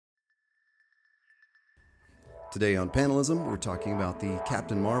Today on Panelism, we're talking about the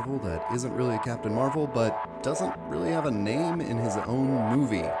Captain Marvel that isn't really a Captain Marvel, but doesn't really have a name in his own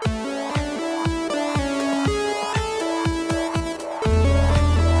movie.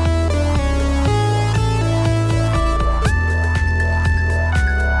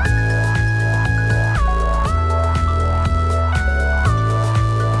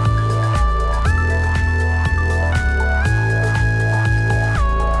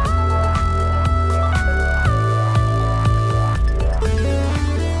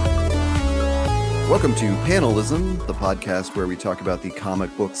 Welcome to Panelism, the podcast where we talk about the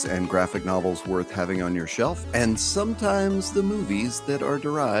comic books and graphic novels worth having on your shelf, and sometimes the movies that are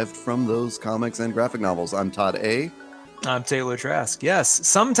derived from those comics and graphic novels. I'm Todd A. I'm Taylor Trask. Yes,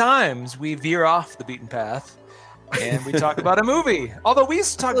 sometimes we veer off the beaten path and we talk about a movie. Although we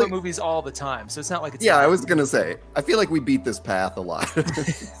used to talk about movies all the time, so it's not like it's... Yeah, I was going to say, I feel like we beat this path a lot,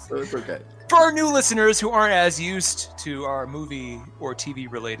 so it's okay. For our new listeners who aren't as used to our movie or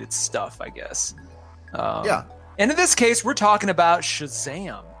TV-related stuff, I guess. Yeah. And in this case, we're talking about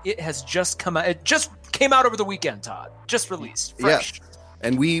Shazam. It has just come out. It just came out over the weekend, Todd. Just released. Fresh. Yeah.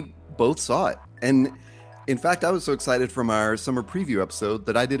 And we both saw it. And in fact, I was so excited from our summer preview episode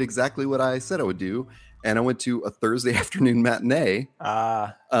that I did exactly what I said I would do. And I went to a Thursday afternoon matinee.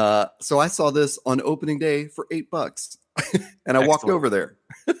 So I saw this on opening day for $8. And I walked over there.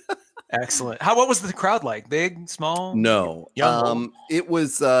 Excellent. What was the crowd like? Big, small? No. Young? It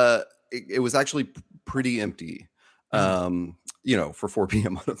was actually pretty empty, for 4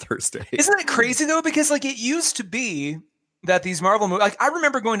 p.m. on a Thursday. Isn't that crazy though? Because like it used to be that these Marvel movies, like I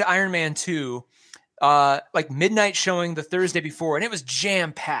remember going to Iron Man 2, like midnight showing the Thursday before, and it was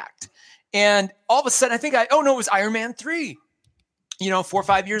jam packed. And all of a sudden it was Iron Man 3. 4 or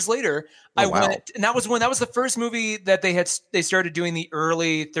 5 years later, I went, and that was the first movie that they started doing the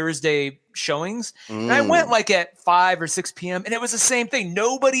early Thursday showings. And I went like at 5 or 6 p.m. and it was the same thing.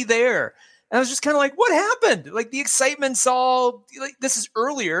 Nobody there. And I was just kind of like, what happened? Like the excitement's all like, this is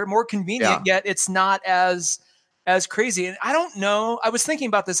earlier, more convenient, yet it's not as crazy. And I don't know. I was thinking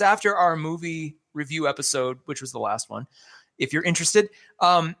about this after our movie review episode, which was the last one. If you're interested,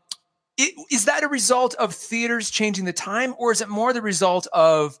 is that a result of theaters changing the time, or is it more the result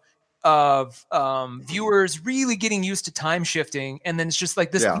of viewers really getting used to time shifting? And then it's just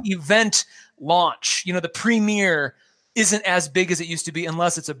like this event launch, the premiere isn't as big as it used to be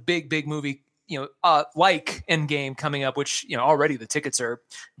unless it's a big movie, like Endgame coming up, which, already the tickets are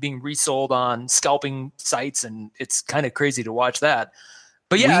being resold on scalping sites, and it's kind of crazy to watch that.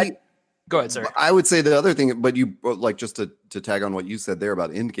 But go ahead, sir. I would say the other thing, but you like just to tag on what you said there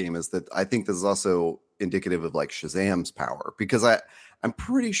about Endgame, is that I think this is also indicative of like Shazam's power, because I'm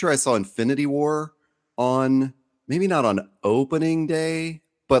pretty sure I saw Infinity War on, maybe not on opening day,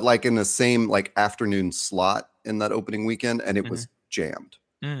 but like in the same like afternoon slot in that opening weekend, and it was jammed.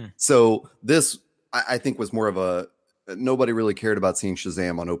 So this, I think, was more of nobody really cared about seeing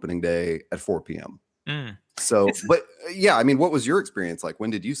Shazam on opening day at 4 p.m. So, but yeah, I mean, what was your experience like?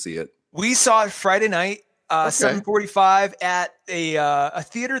 When did you see it? We saw it Friday night, 7:45 at a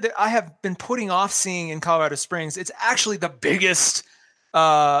theater that I have been putting off seeing in Colorado Springs. It's actually the biggest,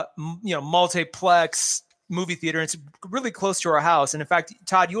 multiplex movie theater. It's really close to our house. And in fact,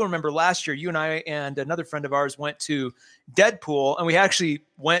 Todd, you'll remember last year, you and I and another friend of ours went to Deadpool, and we actually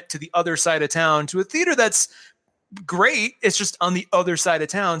went to the other side of town to a theater that's great. It's just on the other side of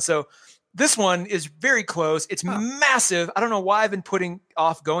town. So this one is very close. It's massive. I don't know why I've been putting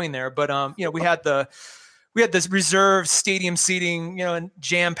off going there, but we had this reserved stadium seating, and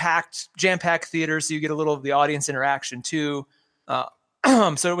jam-packed theater, so you get a little of the audience interaction too. So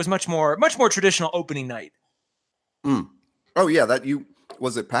it was much more traditional opening night. Oh yeah,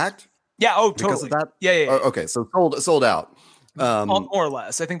 was it packed? Yeah. Oh, totally. Because of that? Yeah. Oh, okay, so sold out. More or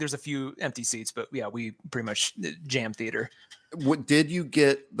less. I think there's a few empty seats, but yeah, we pretty much jam theater. Did you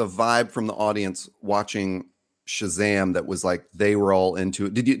get the vibe from the audience watching Shazam that was like they were all into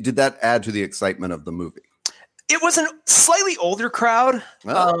it? Did that add to the excitement of the movie? It was a slightly older crowd.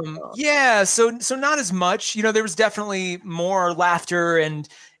 So not as much. There was definitely more laughter and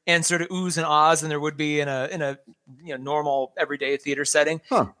sort of oohs and ahs than there would be in a normal everyday theater setting.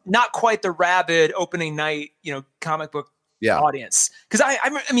 Not quite the rabid opening night, comic book audience. Because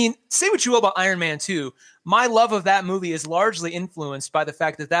I mean, say what you will about Iron Man 2. My love of that movie is largely influenced by the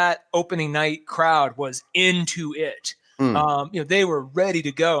fact that opening night crowd was into it. They were ready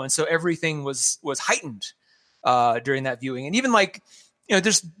to go, and so everything was heightened during that viewing. And even like,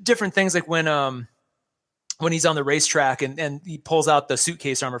 there's different things like when when he's on the racetrack and he pulls out the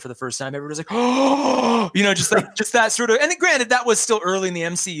suitcase armor for the first time, everybody's like, oh, just that sort of, and granted that was still early in the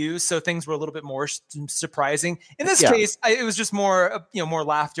MCU. So things were a little bit more surprising in this case. It was just more, more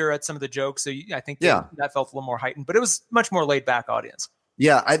laughter at some of the jokes. So I think that felt a little more heightened, but it was much more laid back audience.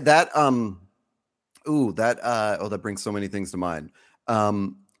 Yeah. that brings so many things to mind.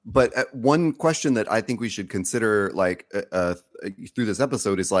 But one question that I think we should consider through this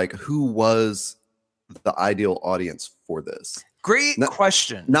episode is like, who was the ideal audience for this? Great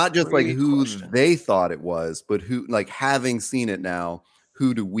question. Not just who they thought it was, but who, like, having seen it now,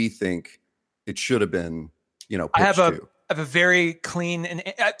 who do we think it should have been, I have a very clean, and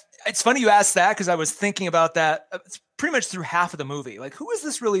it's funny you asked that because I was thinking about that pretty much through half of the movie. Like, who is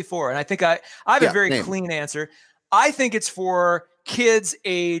this really for? And I think I have a very clean answer. I think it's for kids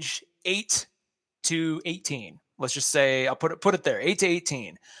age 8 to 18. Let's just say I'll put it there, 8 to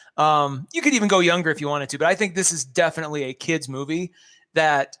 18. You could even go younger if you wanted to, but I think this is definitely a kids movie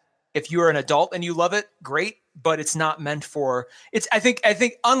that if you're an adult and you love it, great, but it's not meant for I think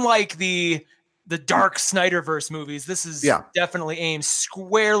unlike the dark Snyderverse movies, this is definitely aimed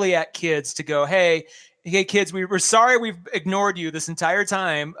squarely at kids to go, hey kids, we're sorry we've ignored you this entire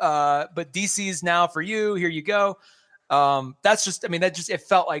time. But DC's now for you. Here you go. It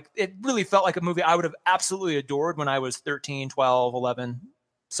really felt like a movie I would have absolutely adored when I was 13, 12, 11,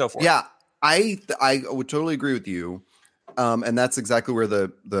 so forth. Yeah, I would totally agree with you. And that's exactly where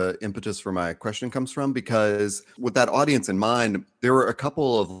the impetus for my question comes from, because with that audience in mind, there were a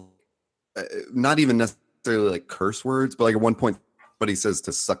couple of not even necessarily like curse words, but like at one point, somebody says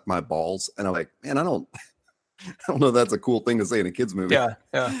to suck my balls. And I'm like, man, I don't know if that's a cool thing to say in a kid's movie. Yeah.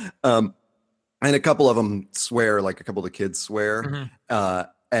 And a couple of them swear, like a couple of the kids swear,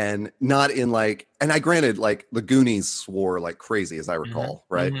 and not in like, and I granted, like the Goonies swore like crazy, as I recall,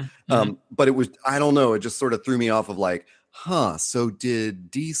 right? But it was, I don't know, it just sort of threw me off of like, so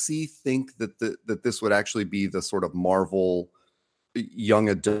did DC think that this would actually be the sort of Marvel young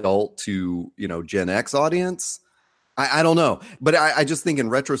adult to, Gen X audience? I don't know. But I just think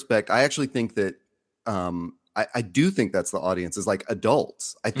in retrospect, I actually think that, I do think that's the audience, is like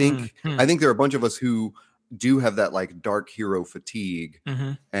adults. I think there are a bunch of us who do have that like dark hero fatigue,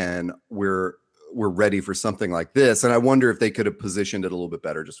 and we're ready for something like this. And I wonder if they could have positioned it a little bit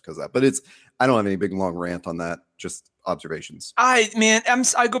better just because of that. But I don't have any big long rant on that. Just observations.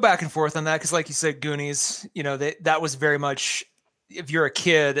 I go back and forth on that because, like you said, Goonies. That was very much. If you're a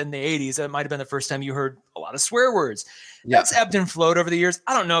kid in the 80s, that might have been the first time you heard a lot of swear words. That's ebbed and flowed over the years.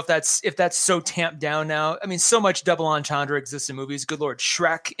 I don't know if that's so tamped down now. I mean, so much double entendre exists in movies. Good Lord,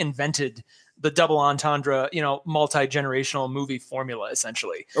 Shrek invented the double entendre, multi-generational movie formula,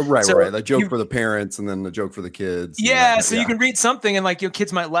 essentially. Right. The joke for the parents and then the joke for the kids. Yeah. So you can read something and like your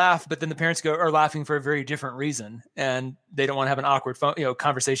kids might laugh, but then the parents are laughing for a very different reason. And they don't want to have an awkward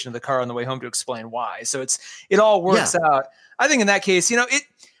conversation in the car on the way home to explain why. So it all works out. I think in that case, I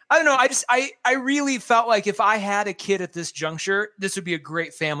don't know. I really felt like if I had a kid at this juncture, this would be a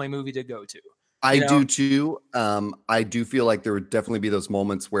great family movie to go to. I do too. I do feel like there would definitely be those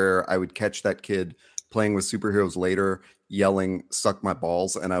moments where I would catch that kid playing with superheroes later, yelling, suck my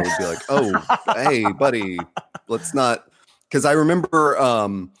balls. And I would be like, oh, hey, buddy, let's not. Because I remember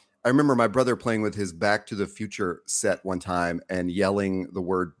my brother playing with his Back to the Future set one time and yelling the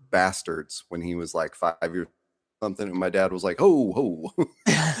word bastards when he was like 5 years something, and my dad was like, "Ho!"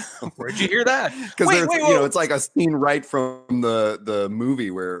 Where'd you hear that? Because it's like a scene right from the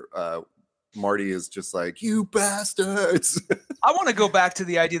movie where Marty is just like, "You bastards." I want to go back to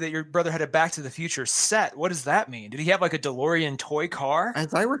the idea that your brother had a Back to the Future set. What does that mean? Did he have like a DeLorean toy car?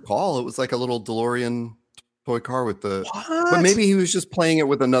 As I recall, it was like a little DeLorean toy car with the. What? But maybe he was just playing it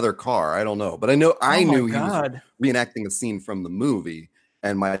with another car. I don't know, but I knew he was reenacting a scene from the movie.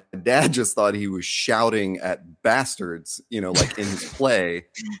 And my dad just thought he was shouting at bastards, like in his play.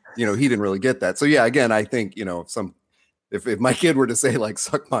 He didn't really get that. So yeah, again, I think, if my kid were to say like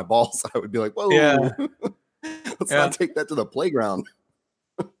suck my balls, I would be like, whoa, let's not take that to the playground.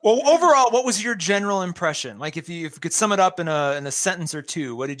 Well, overall, what was your general impression? Like if you could sum it up in a sentence or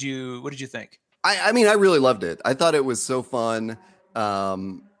two, what did you think? I mean, I really loved it. I thought it was so fun.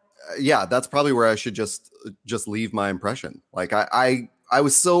 That's probably where I should just leave my impression. Like I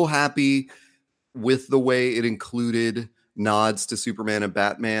was so happy with the way it included nods to Superman and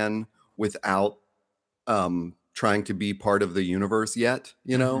Batman without trying to be part of the universe yet,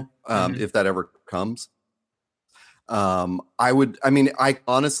 if that ever comes. I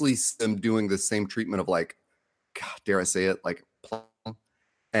honestly am doing the same treatment of like, God, dare I say it, like,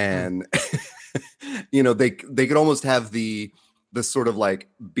 and they could almost have the this sort of like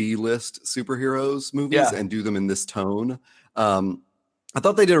B-list superheroes movies Yeah. and do them in this tone. I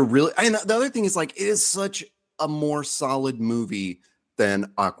thought they did a really. And the other thing is like it is such a more solid movie than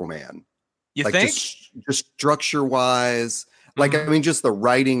Aquaman. You Like think? just structure wise. Like, I mean, just the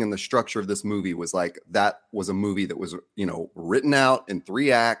writing and the structure of this movie was like, that was a movie that was, you know, written out in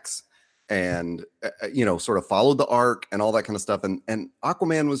 3 acts and, you know, sort of followed the arc and all that kind of stuff. And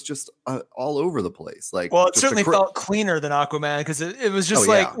Aquaman was just all over the place. Like, Well, it just certainly felt cleaner than Aquaman because it was just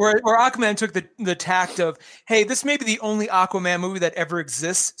Oh, like yeah. where Aquaman took the tact of, hey, this may be the only Aquaman movie that ever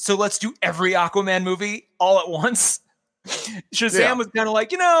exists, so let's do every Aquaman movie all at once. Shazam Yeah. was kind of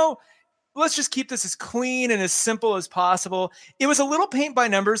like, you know, let's just keep this as clean and as simple as possible. It was a little paint by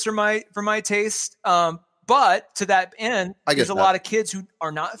numbers for my taste. But to that end, I get there's a that. lot of kids who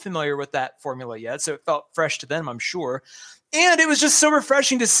are not familiar with that formula yet. So it felt fresh to them, I'm sure. And it was just so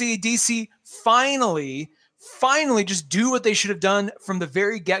refreshing to see DC finally just do what they should have done from the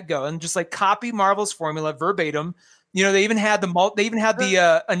very get-go and just like copy Marvel's formula verbatim. You know, they even had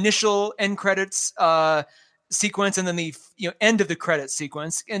the initial end credits sequence and then the end of the credits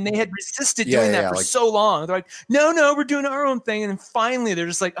sequence, and they had resisted doing that for like, so long. They're like, no, we're doing our own thing, and then finally they're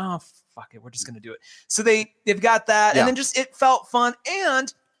just like, oh fuck it, we're just gonna do it. So they've got that, and then just it felt fun,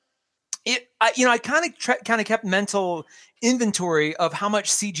 and I kind of kept mental inventory of how much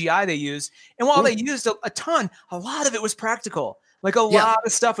CGI they used, and while they used a ton, a lot of it was practical. Like a lot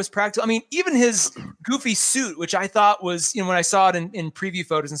of stuff was practical. I mean, even his goofy suit, which I thought was, when I saw it in preview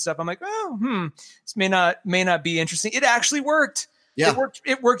photos and stuff, I'm like, this may not be interesting. It actually worked. Yeah.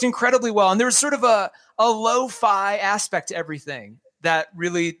 It worked incredibly well. And there was sort of a lo-fi aspect to everything that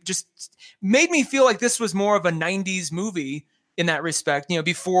really just made me feel like this was more of a 90s movie in that respect.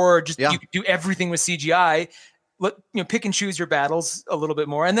 Before you could do everything with CGI, pick and choose your battles a little bit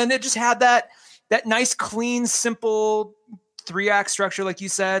more. And then it just had that nice, clean, simple 3-act structure, like you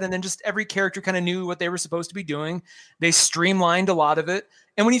said, and then just every character kind of knew what they were supposed to be doing. They streamlined a lot of it.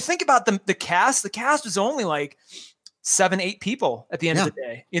 And when you think about the cast was only like 7-8 people at the end of the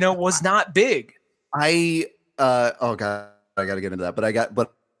day. It was not big. Oh god, I got to get into that. But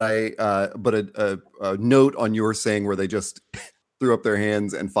a note on your saying where they just threw up their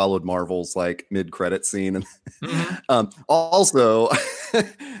hands and followed Marvel's like mid-credit scene, and also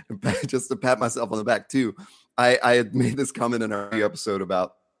just to pat myself on the back too. I had made this comment in our episode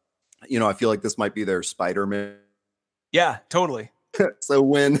about, I feel like this might be their Spider-Man. Yeah, totally. So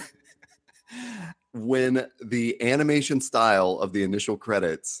when the animation style of the initial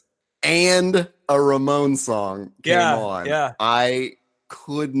credits and a Ramones song came on, I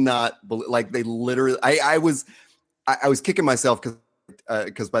could not believe, like, they literally, I was kicking myself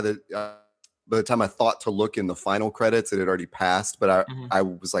because by the time I thought to look in the final credits, it had already passed. But I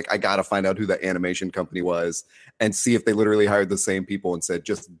was like, I got to find out who the animation company was and see if they literally hired the same people and said,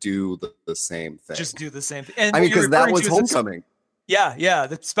 just do the same thing. Just do the same thing. And I mean, because that was Homecoming. Yeah.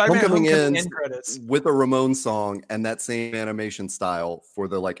 The Spider-Man Homecoming end credits with a Ramones song and that same animation style for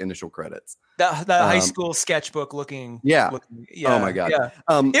the like initial credits. That high school sketchbook looking. Yeah. Oh my God. Yeah.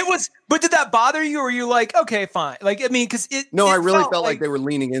 It was, but did that bother you? Or were you like, okay, fine. Like, I mean, cause I really felt like they were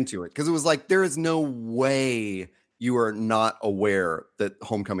leaning into it. Cause it was like, there is no way you are not aware that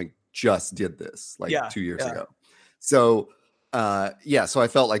Homecoming just did this like 2 years ago. So, so I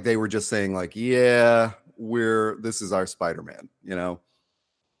felt like they were just saying like, this is our Spider-Man,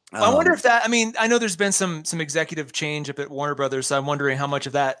 I wonder if that, I mean, I know there's been some executive change up at Warner Brothers. So I'm wondering how much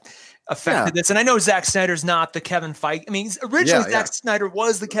of that affected this. And I know Zack Snyder's not the Kevin Feige. I mean, originally Zack Snyder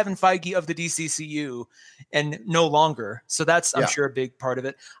was the Kevin Feige of the DCCU and no longer. So that's, I'm sure, a big part of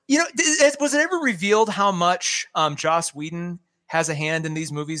it. Was it ever revealed how much Joss Whedon has a hand in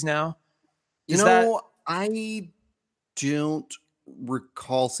these movies now? I don't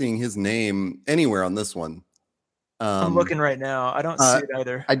recall seeing his name anywhere on this one. I'm looking right now. I don't see it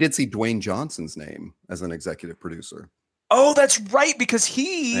either. I did see Dwayne Johnson's name as an executive producer. Oh, that's right, because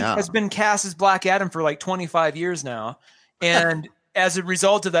he has been cast as Black Adam for like 25 years now. And as a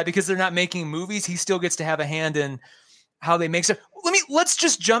result of that, because they're not making movies, he still gets to have a hand in how they make stuff. Let's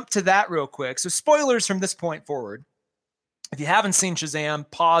just jump to that real quick. So spoilers from this point forward. If you haven't seen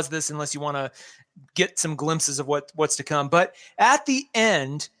Shazam, pause this unless you want to get some glimpses of what's to come. But at the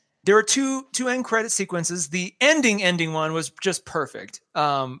end, there are two end credit sequences. The ending one was just perfect,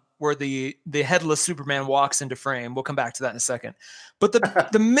 where the headless Superman walks into frame. We'll come back to that in a second. But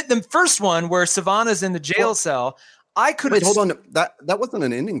the first one where Sivana's in the jail cell, I could wait. Hold on, that wasn't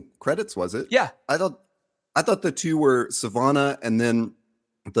an ending credits, was it? Yeah, I thought the two were Sivana and then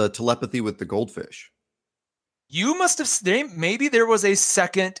the telepathy with the goldfish. You must have, maybe there was a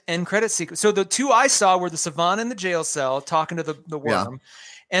second end credit sequence. So the two I saw were the Savannah in the jail cell talking to the worm.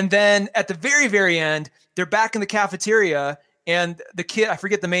 Yeah. And then at the very, very end, they're back in the cafeteria and the kid, I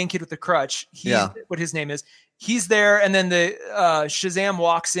forget the main kid with the crutch. What his name is. He's there. And then the Shazam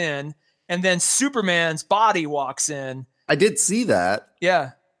walks in and then Superman's body walks in. I did see that.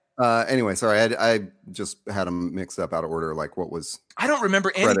 Yeah. Anyway, sorry, I just had them mixed up out of order. Like what was? I don't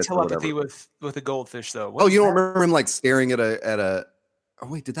remember any telepathy with a goldfish though. You don't remember him like staring at a? Oh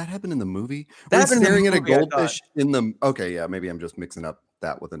wait, did that happen in the movie? That happened staring at a goldfish in the. Okay, yeah, maybe I'm just mixing up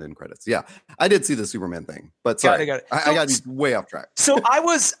that with an end credits. Yeah, I did see the Superman thing, but sorry, got it. I got way off track. So I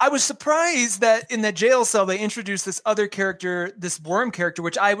was surprised that in the jail cell they introduced this other character, this worm character,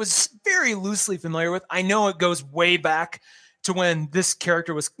 which I was very loosely familiar with. I know it goes way back to when this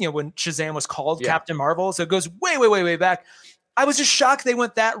character was, when Shazam was called Captain Marvel. So it goes way, way, way, way back. I was just shocked they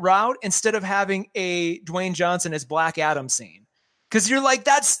went that route instead of having a Dwayne Johnson as Black Adam scene. Because you're like,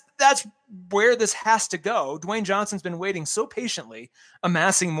 that's where this has to go. Dwayne Johnson's been waiting so patiently,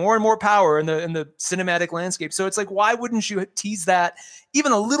 amassing more and more power in the cinematic landscape. So it's like, why wouldn't you tease that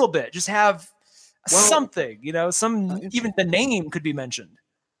even a little bit? Just have something, even the name could be mentioned.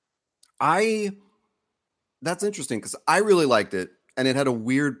 That's interesting because I really liked it, and it had a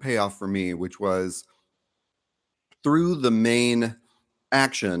weird payoff for me, which was through the main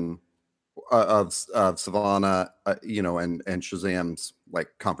action of Savannah, and Shazam's like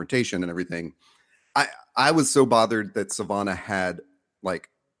confrontation and everything. I was so bothered that Savannah had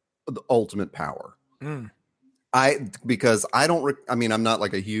like the ultimate power. Because I'm not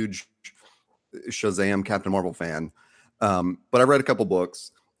like a huge Shazam Captain Marvel fan, but I read a couple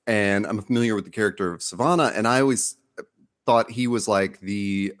books. And I'm familiar with the character of Savannah, and I always thought he was like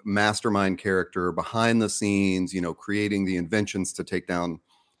the mastermind character behind the scenes, creating the inventions to take down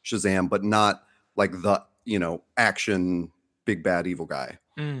Shazam, but not like the, action big bad evil guy.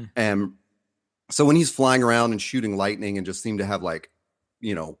 And so when he's flying around and shooting lightning and just seemed to have like,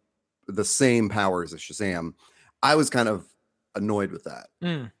 the same powers as Shazam, I was kind of annoyed with that.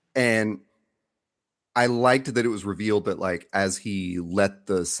 And I liked that it was revealed that like as he let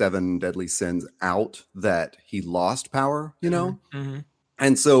the 7 deadly sins out, that he lost power,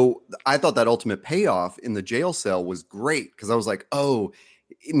 And so I thought that ultimate payoff in the jail cell was great because I was like, oh,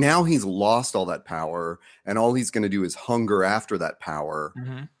 now he's lost all that power and all he's going to do is hunger after that power.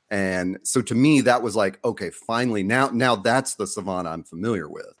 And so to me, that was like, okay, finally, now that's the Savannah I'm familiar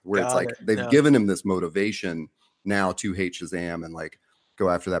with, where it's like they've given him this motivation now to hate Shazam and like go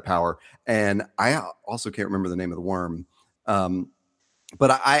after that power. And I also can't remember the name of the worm.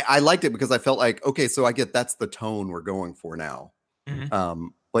 But I liked it because I felt like, okay, so I get that's the tone we're going for now.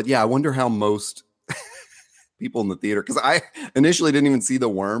 But yeah, I wonder how most people in the theater, because I initially didn't even see the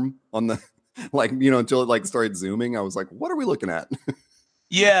worm on the until it like started zooming. I was like, what are we looking at?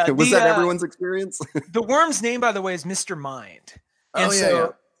 Yeah. Was that everyone's experience? The worm's name, by the way, is Mr. Mind.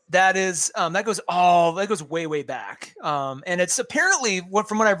 And that is that goes way, way back. And it's apparently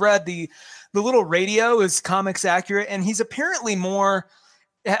from what I've read, the little radio is comics accurate, and he's apparently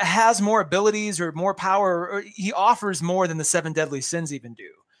has more abilities or more power, or he offers more than the 7 deadly sins even do.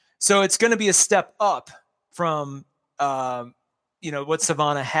 So it's going to be a step up from what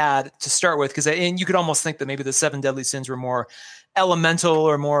Savannah had to start with, and you could almost think that maybe the 7 deadly sins were more elemental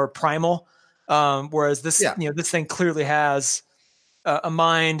or more primal, whereas this this thing clearly has a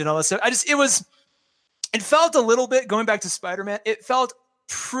mind and all that stuff. It felt a little bit, going back to Spider-Man, it felt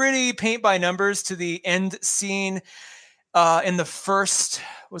pretty paint by numbers to the end scene in the first,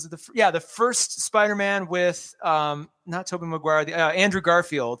 the first Spider-Man with not Tobey Maguire, Andrew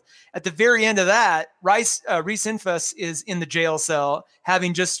Garfield. At the very end of that, Rhys Ifans is in the jail cell,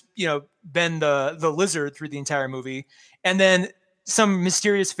 having just been the lizard through the entire movie, and then some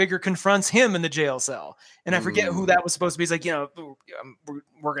mysterious figure confronts him in the jail cell. And I forget who that was supposed to be. He's like,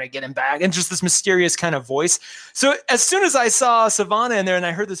 we're going to get him back. And just this mysterious kind of voice. So as soon as I saw Savannah in there and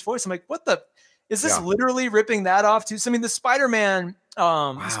I heard this voice, I'm like, is this literally ripping that off too? So, I mean, the Spider-Man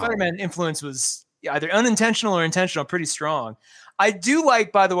influence was either unintentional or intentional, pretty strong. I do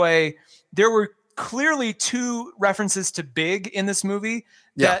like, by the way, there were clearly 2 references to Big in this movie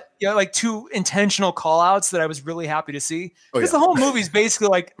that like 2 intentional call outs that I was really happy to see, because the whole movie is basically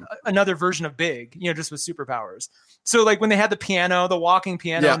like another version of Big, just with superpowers. So like when they had the walking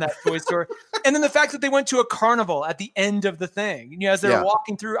piano in that toy store, and then the fact that they went to a carnival at the end of the thing, as they were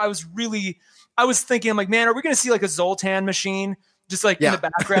walking through, I was thinking, I'm like, man, are we going to see like a Zoltan machine just like in the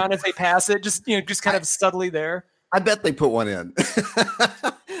background as they pass it, just kind of subtly there? I bet they put one in.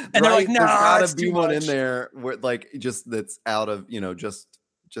 And they're like, no, there's gotta be one in there where like just that's out of, just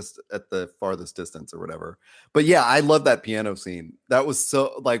just at the farthest distance or whatever. But yeah, I love that piano scene. That was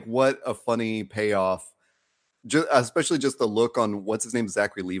so like, what a funny payoff. Just, especially just the look on what's his name,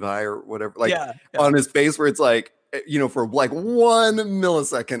 Zachary Levi or whatever, like on his face where it's like, you know, for like 1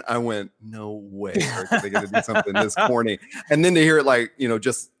 millisecond, I went, no way are they going to do something this corny. And then to hear it like, you know,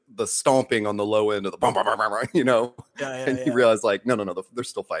 just the stomping on the low end of the bum, bum, bum, bum, you know, and you realize like, no, they're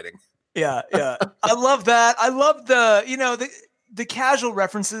still fighting. Yeah. I love that. I love the, you know, the casual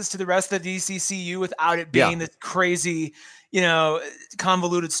references to the rest of the DCCU without it being this crazy, you know,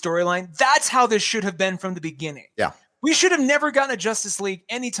 convoluted storyline. That's how this should have been from the beginning. Yeah. We should have never gotten a Justice League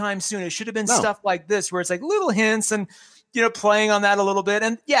anytime soon. It should have been stuff like this where it's like little hints and, you know, playing on that a little bit.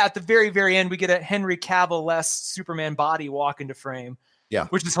 And yeah, at the very, very end, we get a Henry Cavill-less Superman body walk into frame. Yeah.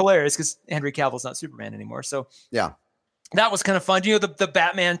 Which is hilarious because Henry Cavill's not Superman anymore. So yeah, that was kind of fun. You know, the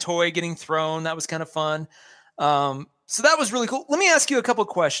Batman toy getting thrown, that was kind of fun. So that was really cool. Let me ask you a couple of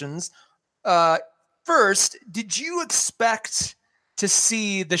questions. First, did you expect to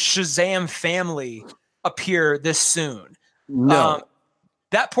see the Shazam family appear this soon? No.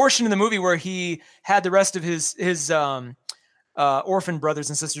 That portion of the movie where he had the rest of his orphan brothers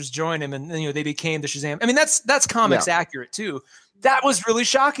and sisters join him, and you know they became the Shazam. I mean, that's comics accurate too. That was really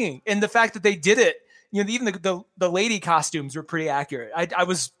shocking, and the fact that they did it, you know, even the lady costumes were pretty accurate. I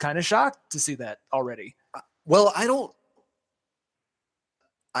was kind of shocked to see that already. Well, I don't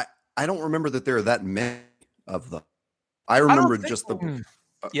remember that there are that many of them. I remember just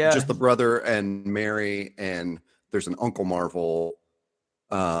the brother and Mary, and there's an Uncle Marvel.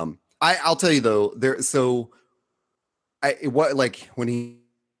 I'll tell you though, when he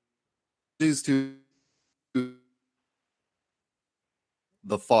used to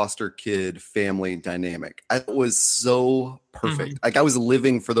the foster kid family dynamic, I was so perfect. Like I was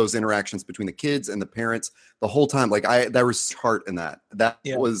living for those interactions between the kids and the parents the whole time. Like there was heart in that. That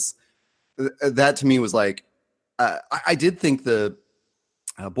to me was like, I did think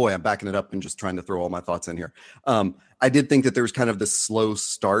boy, I'm backing it up and just trying to throw all my thoughts in here. I did think that there was kind of this slow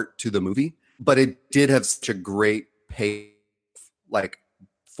start to the movie, but it did have such a great pace, like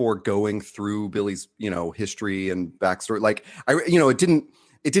for going through Billy's, you know, history and backstory. Like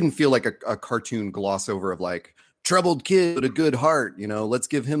it didn't feel like a cartoon gloss over of like troubled kid with a good heart, you know, let's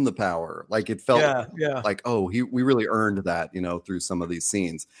give him the power. Like it felt like, we really earned that, you know, through some of these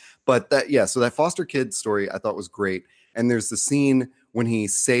scenes. But so that foster kid story I thought was great. And there's the scene when he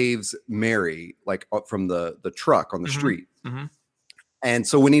saves Mary, like from the truck on the street. Mm-hmm. And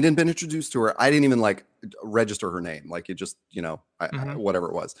so when he didn't been introduced to her, I didn't even like register her name. Like it just, you know, whatever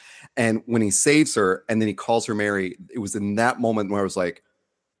it was. And when he saves her and then he calls her Mary, it was in that moment where I was like,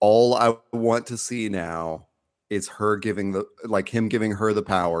 all I want to see now is her giving him giving her the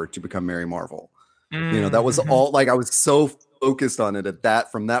power to become Mary Marvel. You know, that was all, like, I was so focused on it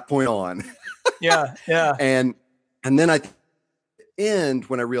from that point on. Yeah. And then at the end,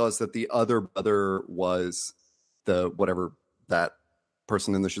 when I realized that the other brother was that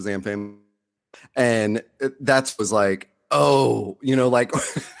person in the Shazam family, and that was like, oh, you know, like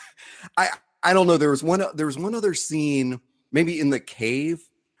I don't know. There was one other scene, maybe in the cave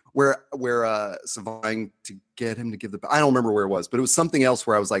where surviving to get him to give I don't remember where it was, but it was something else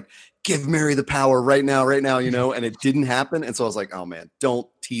where I was like, give Mary the power right now, you know, and it didn't happen. And so I was like, oh man, don't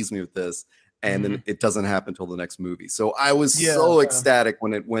tease me with this. And then it doesn't happen until the next movie. So I was so ecstatic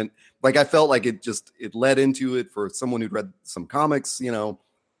when it went, like, I felt like it led into it. For someone who'd read some comics, you know,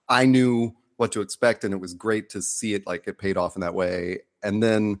 I knew what to expect, and it was great to see it, like, it paid off in that way. And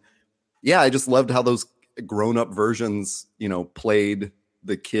then, I just loved how those grown-up versions, you know, played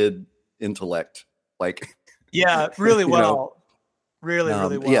the kid intellect, like, really well, know,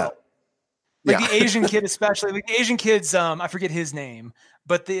 really well. Like the Asian kid, especially like the Asian kids. I forget his name,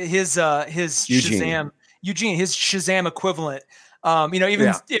 but his Shazam, Eugene, his Shazam equivalent. You know,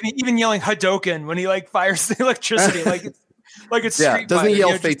 even yelling Hadouken when he like fires the electricity, like it's Street doesn't Fighter, he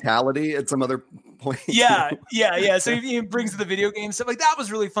yell fatality at some other point? Yeah. So he brings the video game stuff. Like that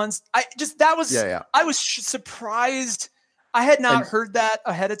was really fun. I was surprised. I had not heard that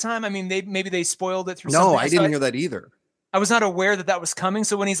ahead of time. I mean, maybe they spoiled it through. No, I didn't hear that either. I was not aware that was coming.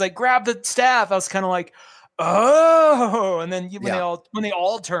 So when he's like, grab the staff, I was kind of like, oh. And then when they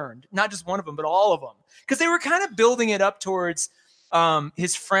all turned, not just one of them, but all of them, because they were kind of building it up towards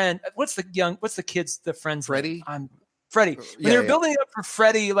his friend. What's the kid's, the friend's Freddie? Freddie. When they were building it up for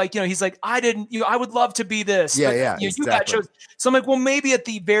Freddie, like, you know, he's like, I would love to be this. Exactly. You got chosen. So I'm like, well, maybe at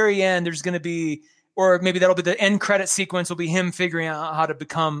the very end, there's going to be, or maybe that'll be the end credit sequence will be him figuring out how to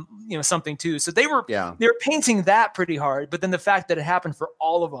become, you know, something too. So they were painting that pretty hard, but then the fact that it happened for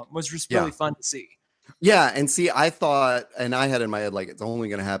all of them was just really fun to see. Yeah, and see, I thought, and I had in my head like it's only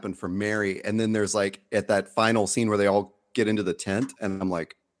going to happen for Mary, and then there's like at that final scene where they all get into the tent, and I'm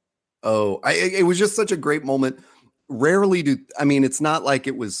like, oh, it was just such a great moment. Rarely do I mean, it's not like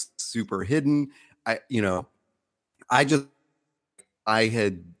it was super hidden. I just I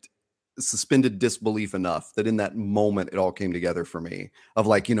had suspended disbelief enough that in that moment it all came together for me of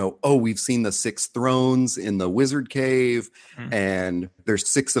like, oh, we've seen the 6 thrones in the wizard cave and there's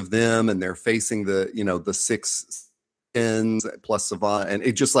 6 of them and they're facing the 6 ends plus Savant, and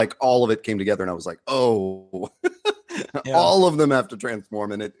it just like all of it came together and I was like, oh, all of them have to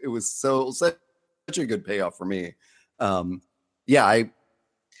transform, and it was such a good payoff for me. The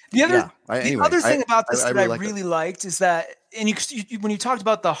other thing about this that I really liked is that, and you when you talked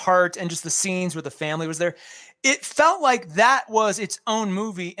about the heart and just the scenes where the family was there, it felt like that was its own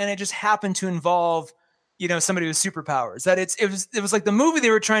movie, and it just happened to involve, somebody with superpowers. That it was like the movie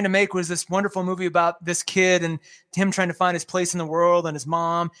they were trying to make was this wonderful movie about this kid and him trying to find his place in the world and his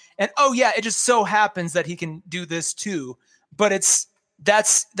mom, and it just so happens that he can do this too. But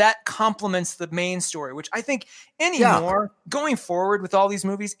that complements the main story, which I think anymore going forward with all these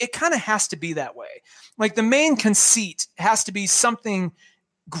movies, it kind of has to be that way. Like the main conceit has to be something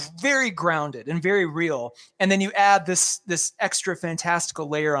very grounded and very real. And then you add this extra fantastical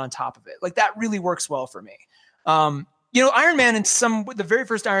layer on top of it. Like that really works well for me. Iron Man the very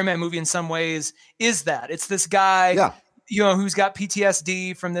first Iron Man movie in some ways is that it's this guy, who's got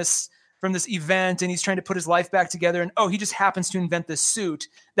PTSD from this event, and he's trying to put his life back together. And he just happens to invent this suit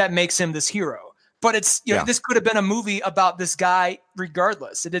that makes him this hero. But it's, this could have been a movie about this guy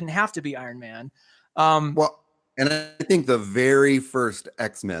regardless. It didn't have to be Iron Man. And I think the very first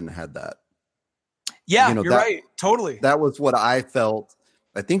X-Men had that. Yeah, you're right. Totally. That was what I felt.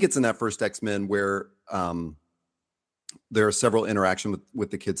 I think it's in that first X-Men where there are several interactions with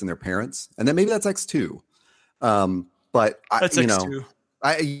the kids and their parents. And then maybe that's X2. But that's X2.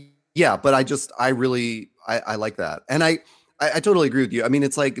 But I like that. And I totally agree with you. I mean,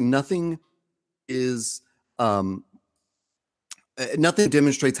 it's like nothing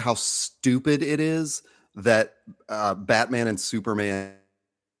demonstrates how stupid it is that Batman and Superman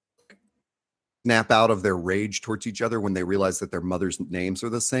snap out of their rage towards each other when they realize that their mother's names are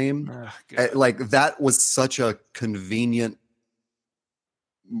the same. Like that was such a convenient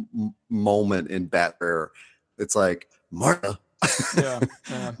moment in Batman. It's like, Martha.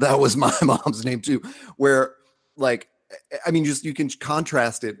 That was my mom's name too. Where, like, I mean, just you can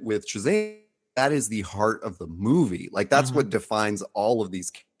contrast it with Shazam. That is the heart of the movie. Like, that's what defines all of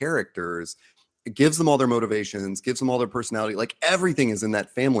these characters. It gives them all their motivations, gives them all their personality. Like, everything is in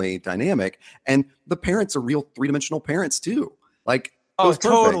that family dynamic, and the parents are real 3-dimensional parents too. Like,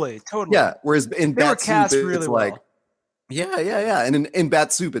 totally. Yeah. Whereas in Batsuit, really it's like. Yeah. And in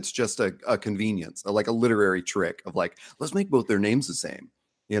Bat Soup, it's just a convenience, like a literary trick of like, let's make both their names the same,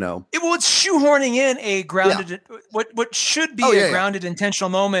 It's shoehorning in a grounded, what should be a grounded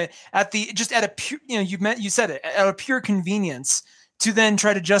intentional moment at a pure, you said it, at a pure convenience to then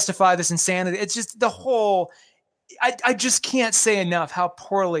try to justify this insanity. It's just the whole, I just can't say enough how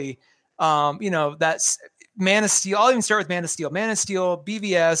poorly, that's Man of Steel. I'll even start with Man of Steel,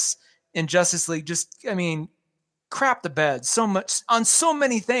 BVS and Justice League. Crap the bed so much on so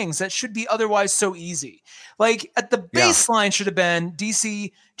many things that should be otherwise so easy. Like at the baseline should have been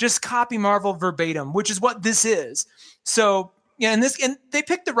DC just copy Marvel verbatim, which is what this is. So and they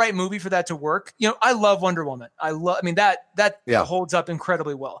picked the right movie for that to work. I love Wonder Woman. That holds up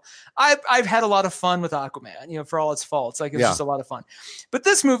incredibly well. I've had a lot of fun with Aquaman, for all its faults. Like it's just a lot of fun. But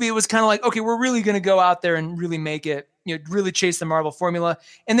this movie, it was kind of like, okay, we're really going to go out there and really make it, really chase the Marvel formula.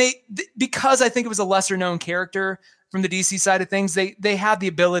 And because I think it was a lesser known character from the DC side of things, they had the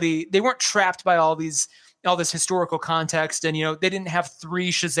ability, they weren't trapped by all this historical context, and they didn't have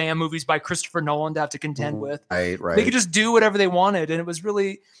 3 Shazam movies by Christopher Nolan to have to contend with. Right. They could just do whatever they wanted, and it was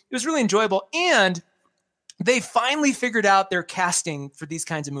really enjoyable. And they finally figured out their casting for these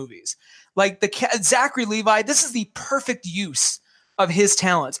kinds of movies. Like Zachary Levi, this is the perfect use of his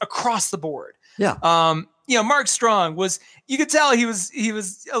talents across the board. Yeah. Mark Strong you could tell he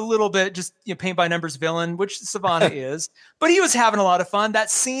was a little bit just paint by numbers villain, which Savannah is, but he was having a lot of fun.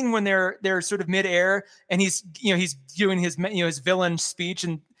 That scene when they're sort of midair and he's doing his his villain speech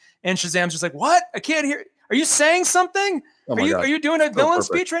and Shazam's just like, what? I can't hear. Are you saying something? Oh are you doing a villain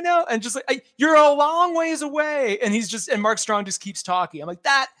speech right now? And just like, you're a long ways away. And and Mark Strong just keeps talking. I'm like,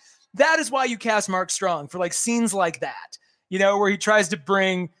 that is why you cast Mark Strong for like scenes like that, where he tries to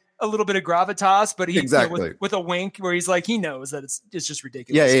bring a little bit of gravitas, but he with a wink where he's like, he knows that it's just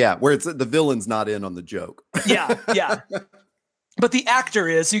ridiculous. Yeah. Where it's the villain's not in on the joke. Yeah. but the actor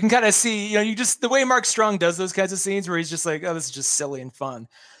is, so you can kind of see, you just, the way Mark Strong does those kinds of scenes where he's just like, oh, this is just silly and fun.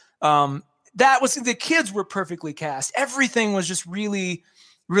 That was, the kids were perfectly cast. Everything was just really,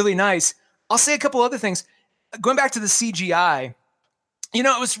 really nice. I'll say a couple other things. Going back to the CGI,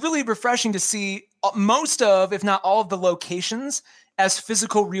 it was really refreshing to see most of, if not all of the locations as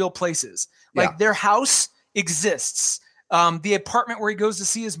physical real places. Like their house exists. The apartment where he goes to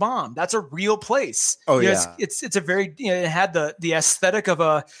see his mom, that's a real place. Oh yeah. It's a very, it had the aesthetic of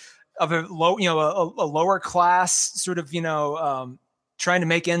a low, a lower class sort of, trying to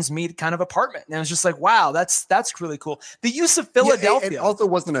make ends meet kind of apartment. And I was just like, wow, that's really cool. The use of Philadelphia. It also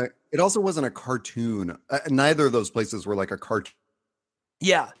wasn't a cartoon. Neither of those places were like a cartoon.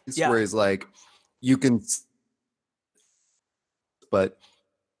 Yeah. Where he's like, you can, but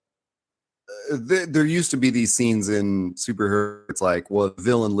there used to be these scenes in superhero. It's like, well, the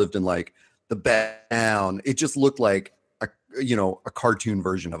villain lived in like the bad town. It just looked like a cartoon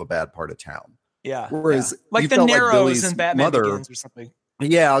version of a bad part of town. Yeah. Whereas like the Narrows in Batman Begins or something.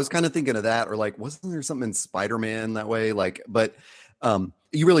 Yeah, I was kind of thinking of that, or like, wasn't there something in Spider-Man that way? Like, but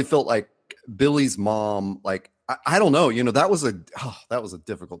you really felt like Billy's mom, like, I don't know, that was a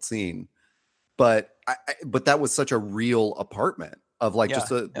difficult scene, but that was such a real apartment of like just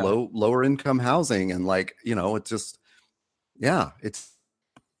a lower income housing, and like, it's just, it's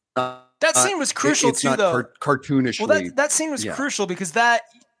that scene was crucial it's too, not though. Cartoonishly. Well, that scene was crucial because they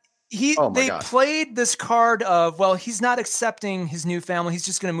played this card of, well, he's not accepting his new family. He's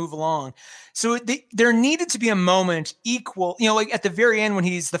just going to move along. So there needed to be a moment equal, like at the very end when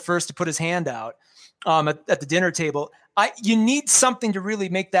he's the first to put his hand out at the dinner table. You need something to really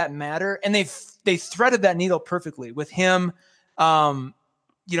make that matter. And they threaded that needle perfectly with him,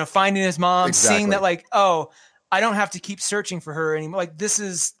 finding his mom, seeing that like, oh, I don't have to keep searching for her anymore. Like this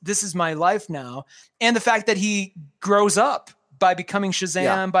is my life now. And the fact that he grows up by becoming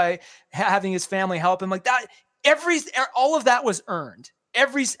Shazam, by having his family help him, like that, all of that was earned.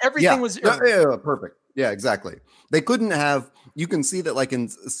 Everything was earned. Yeah, perfect. Yeah, exactly. They couldn't have, you can see that like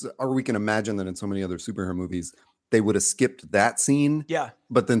or we can imagine that in so many other superhero movies, they would have skipped that scene. Yeah.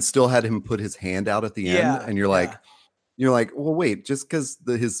 But then still had him put his hand out at the end. And you're like, well, wait, just because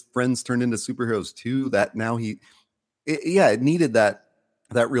his friends turned into superheroes too, that now it needed that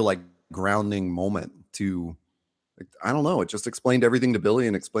real like grounding moment to, I don't know. It just explained everything to Billy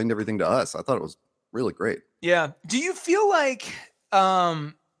and explained everything to us. I thought it was really great. Yeah. Do you feel like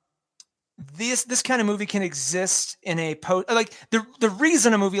this kind of movie can exist in a like the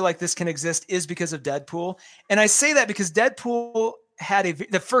reason a movie like this can exist is because of Deadpool, and I say that because Deadpool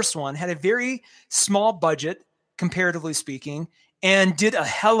the first one had a very small budget comparatively speaking, and did a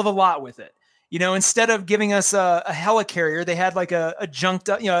hell of a lot with it. Instead of giving us a helicarrier, they had like a junked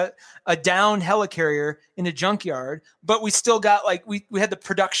up, a downed helicarrier in a junkyard, but we still got like, we had the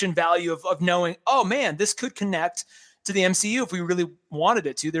production value of knowing, oh man, this could connect to the MCU if we really wanted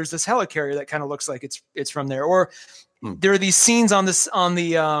it to. There's this helicarrier that kind of looks like it's from there. Or there are these scenes on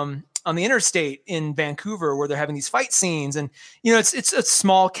the interstate in Vancouver where they're having these fight scenes, and it's a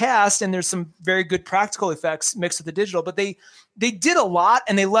small cast and there's some very good practical effects mixed with the digital, but they did a lot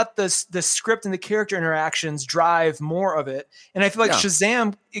and they let the script and the character interactions drive more of it. And I feel like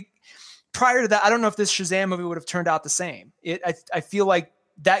Shazam, prior to that, I don't know if this Shazam movie would have turned out the same. I feel like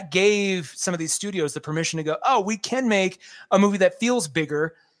that gave some of these studios the permission to go, oh, we can make a movie that feels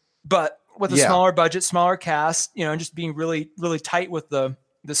bigger, but with a smaller budget, smaller cast, and just being really, really tight with the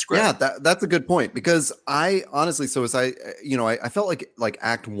script. Yeah, that's a good point, because I honestly, so as I felt like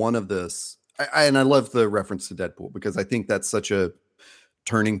act one of this, and I love the reference to Deadpool because I think that's such a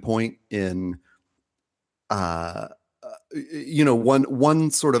turning point in, one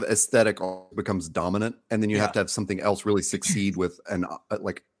sort of aesthetic becomes dominant, and then you have to have something else really succeed with an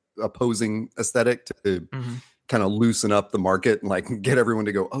like opposing aesthetic to kind of loosen up the market and like get everyone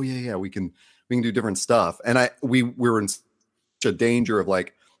to go, oh yeah, we can do different stuff. And we were in such a danger of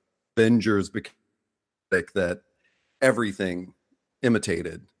like Avengers became like that everything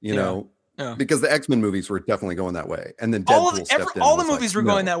imitated, because the X-Men movies were definitely going that way, and then Deadpool stepped in. All the movies were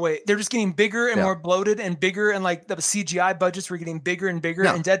going that way. They're just getting bigger and more bloated and bigger, and like the CGI budgets were getting bigger and bigger.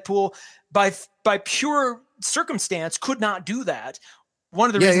 And Deadpool, by pure circumstance, could not do that. One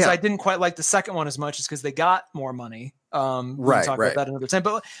of the reasons I didn't quite like the second one as much is because they got more money. We can talk about that another time.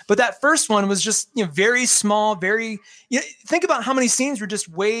 But that first one was just very small, very. Think about how many scenes were just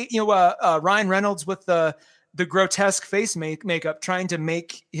Ryan Reynolds with the grotesque face makeup trying to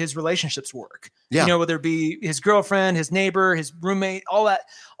make his relationships work. Whether it be his girlfriend, his neighbor, his roommate, all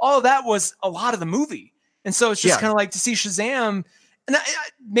of that was a lot of the movie. And so it's just kind of like to see Shazam. And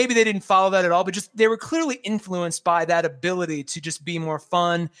maybe they didn't follow that at all, but just they were clearly influenced by that ability to just be more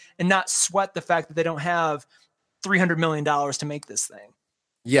fun and not sweat the fact that they don't have $300 million to make this thing.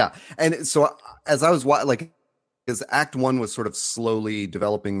 Yeah. And so as I was like, because Act 1 was sort of slowly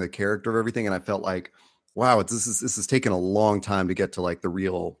developing the character of everything, and I felt like, wow, this is taking a long time to get to like the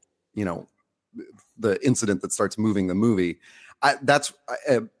real, you know, the incident that starts moving the movie. As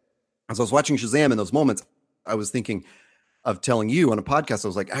I was watching Shazam in those moments, I was thinking of telling you on a podcast. I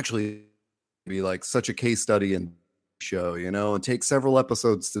was like, actually, be like such a case study and show, you know, and take several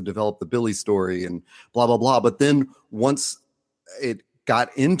episodes to develop the Billy story and blah blah blah. But then once it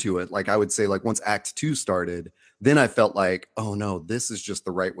got into it, like I would say, like once Act 2 started, then I felt like, oh no, this is just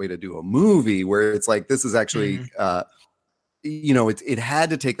the right way to do a movie, where it's like, this is actually, you know, it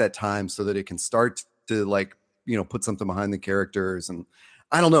had to take that time so that it can start to like, you know, put something behind the characters. And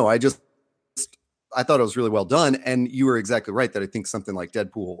I don't know, I thought it was really well done. And you were exactly right that I think something like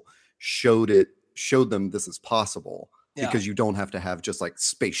Deadpool showed them this is possible, because you don't have to have just like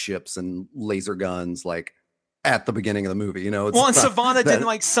spaceships and laser guns like at the beginning of the movie, you know. Well, and Savannah didn't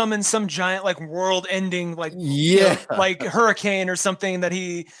like summon some giant like world-ending like like hurricane or something that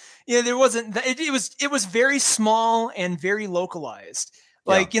he, there wasn't. It was very small and very localized.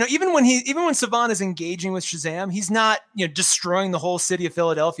 Like, you know, even when Savannah's engaging with Shazam, he's not, you know, destroying the whole city of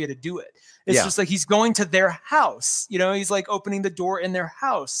Philadelphia to do it. It's just like he's going to their house. You know, he's like opening the door in their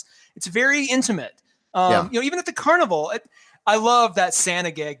house. It's very intimate. You know, even at the carnival. I love that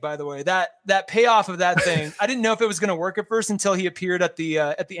Santa gag, by the way. That payoff of that thing. I didn't know if it was going to work at first until he appeared at the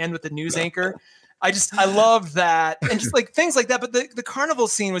end with the news anchor. I love that, and just like things like that. But the carnival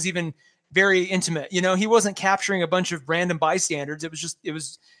scene was even very intimate. You know, he wasn't capturing a bunch of random bystanders. It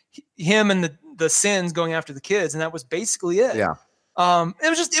was him and the Sins going after the kids, and that was basically it. Yeah.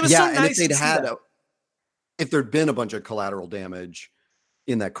 It was so nice. If there'd been a bunch of collateral damage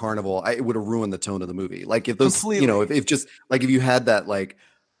in that carnival, it would have ruined the tone of the movie. Like if those, completely. You know, if if you had that like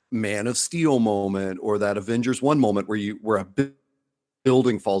Man of Steel moment or that Avengers 1 moment where a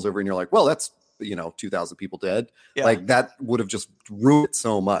building falls over and you're like, well, that's, you know, 2,000 people dead. Like that would have just ruined it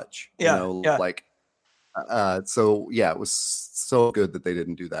so much. You know, like, so yeah, it was so good that they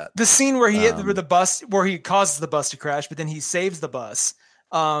didn't do that. The scene where he causes the bus to crash, but then he saves the bus.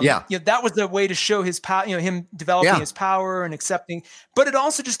 You know, that was the way to show his power, you know, him developing his power and accepting, but it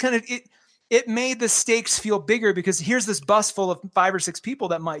also just kind of, it made the stakes feel bigger, because here's this bus full of 5 or 6 people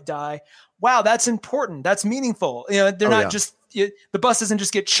that might die. Wow. That's important. That's meaningful. You know, they're not just, the bus doesn't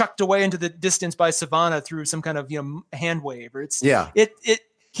just get chucked away into the distance by Savannah through some kind of, you know, hand wave, or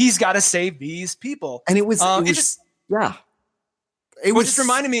he's got to save these people. And it just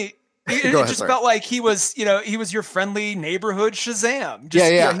reminded me, it just felt like he was your friendly neighborhood Shazam.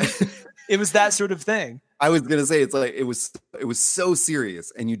 It was that sort of thing. I was going to say, it's like, it was so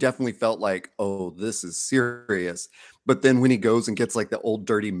serious, and you definitely felt like, oh, this is serious. But then when he goes and gets like the old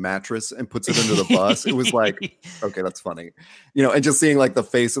dirty mattress and puts it into the bus, it was like, okay, that's funny. You know, and just seeing like the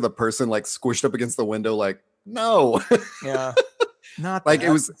face of the person like squished up against the window, like, no. Yeah. Not like, it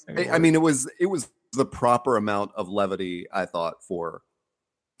was, I mean, it was the proper amount of levity, I thought, for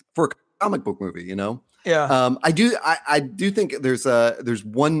a comic book movie, you know? Yeah. I do think there's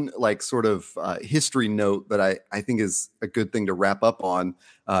one like sort of history note that I think is a good thing to wrap up on,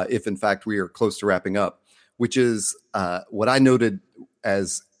 if in fact we are close to wrapping up, which is what I noted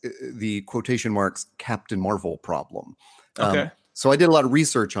as the quotation marks Captain Marvel problem. Okay. So I did a lot of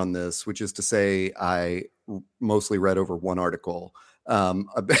research on this, which is to say I mostly read over one article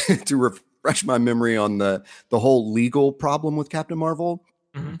to refresh my memory on the whole legal problem with Captain Marvel.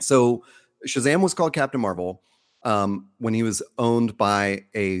 Mm-hmm. So Shazam was called Captain Marvel when he was owned by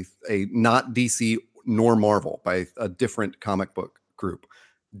a not DC nor Marvel, by a different comic book group.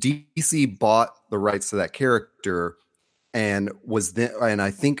 DC bought the rights to that character and they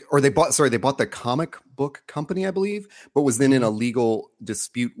bought the comic book company, I believe, but was then in a legal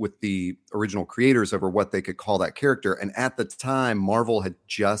dispute with the original creators over what they could call that character. And at the time, Marvel had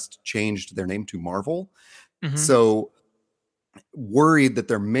just changed their name to Marvel. Mm-hmm. So worried that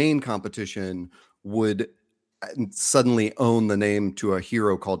their main competition would suddenly own the name to a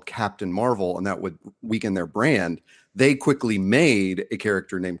hero called Captain Marvel, and that would weaken their brand, they quickly made a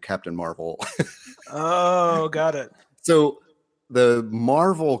character named Captain Marvel. Oh, got it. So the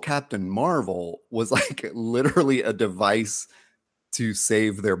Marvel Captain Marvel was like literally a device to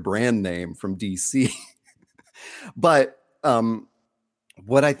save their brand name from DC. But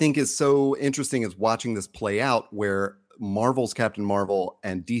what I think is so interesting is watching this play out, where Marvel's Captain Marvel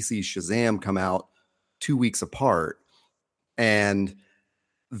and DC's Shazam come out 2 weeks apart, and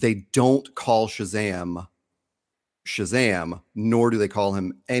they don't call Shazam Shazam, nor do they call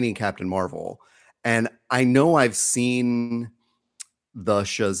him any Captain Marvel. And I know I've seen the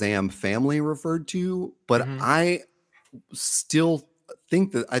Shazam family referred to, but I still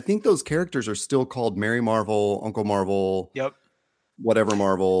think those characters are still called Mary Marvel, Uncle Marvel, Yep, whatever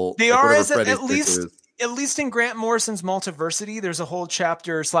Marvel. they like are, whatever as at least in Grant Morrison's Multiversity, there's a whole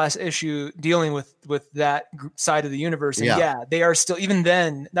chapter / issue dealing with that side of the universe. And yeah, they are still, even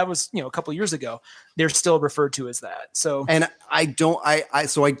then, that was, a couple of years ago, they're still referred to as that. So, and I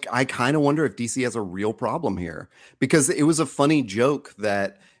kind of wonder if DC has a real problem here, because it was a funny joke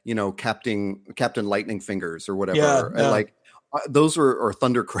that, Captain Lightning Fingers or whatever, and like those were, or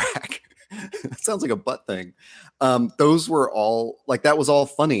Thundercrack. It sounds like a butt thing. Those were all like, that was all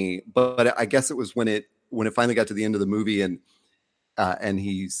funny, but I guess it was when it finally got to the end of the movie and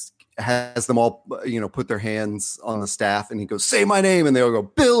he's has them all, put their hands on the staff and he goes, "Say my name," and they all go,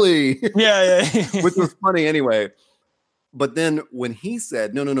 "Billy." Yeah. Which was funny anyway. But then when he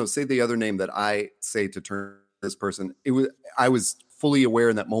said, no, say the other name that I say to turn this person, I was fully aware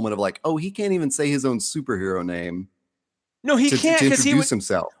in that moment of like, oh, he can't even say his own superhero name. No, he can't, to because introduce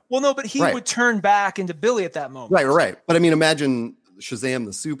himself. Well, no, but he would turn back into Billy at that moment. Right. But I mean, imagine Shazam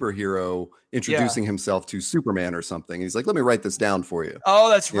the superhero introducing himself to Superman or something. He's like, "Let me write this down for you." Oh,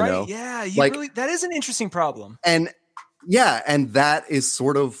 that's right. Yeah, that is an interesting problem. And that is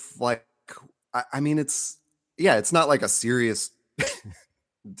sort of like, I mean, it's not like a serious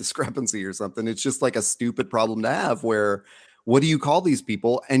discrepancy or something. It's just like a stupid problem to have, where what do you call these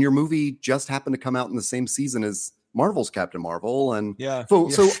people? And your movie just happened to come out in the same season as Marvel's Captain Marvel. And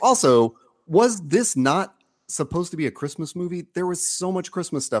so also, was this not supposed to be a Christmas movie? There was so much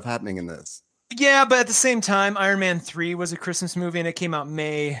Christmas stuff happening in this. Yeah, but at the same time, Iron Man 3 was a Christmas movie and it came out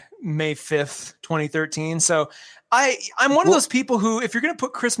May 5th, 2013. So I'm one of those people who, if you're going to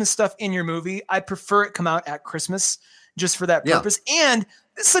put Christmas stuff in your movie, I prefer it come out at Christmas just for that purpose. And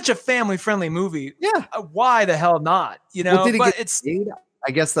it's such a family-friendly movie. Yeah. Why the hell not? Did it get made? I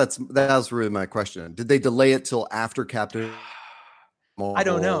guess that was really my question. Did they delay it till after Captain Marvel? I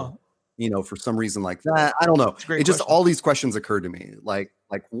don't know. For some reason like that. I don't know. It just, all these questions occurred to me. Like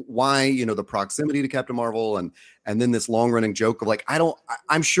why, the proximity to Captain Marvel and then this long running joke of like,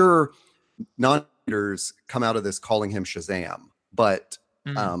 I'm sure non-readers come out of this calling him Shazam, but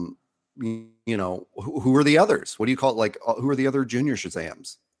who are the others? What do you call it? Like, who are the other junior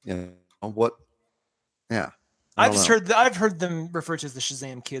Shazams? What? Yeah. I've heard them referred to as the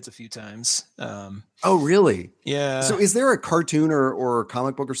Shazam kids a few times. Oh, really? Yeah. So is there a cartoon or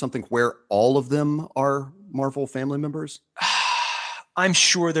comic book or something where all of them are Marvel family members? I'm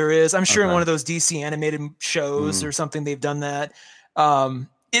sure there is. I'm sure in one of those DC animated shows or something they've done that.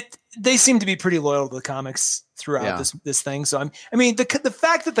 They seem to be pretty loyal to the comics throughout this thing. So the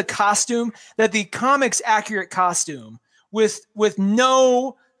fact that the comics accurate costume with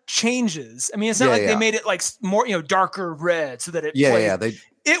no changes. I mean, it's not they made it like more, darker red so that it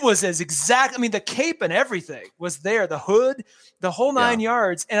it was as exact. I mean, the cape and everything was there, the hood, the whole 9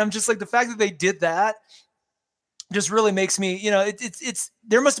 yards. And I'm just like, the fact that they did that just really makes me, it's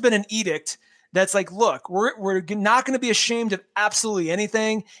there must have been an edict that's like, look, we're not going to be ashamed of absolutely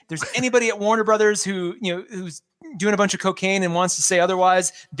anything. If there's anybody at Warner Brothers who, who's doing a bunch of cocaine and wants to say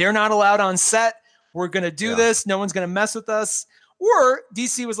otherwise, they're not allowed on set. We're going to do this. No one's going to mess with us. Or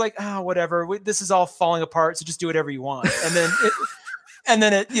DC was like, whatever. This is all falling apart, so just do whatever you want. And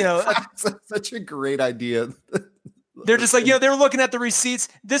then it, such a great idea. They're just like, they were looking at the receipts.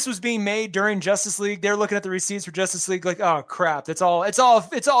 This was being made during Justice League. They're looking at the receipts for Justice League, like, oh crap, it's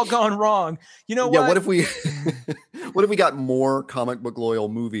all gone wrong. You know what? What if we got more comic book loyal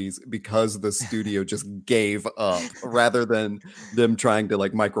movies because the studio just gave up rather than them trying to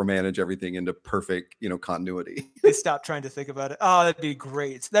like micromanage everything into perfect, continuity? They stopped trying to think about it. Oh, that'd be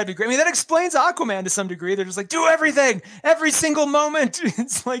great. I mean, that explains Aquaman to some degree. They're just like, do everything, every single moment.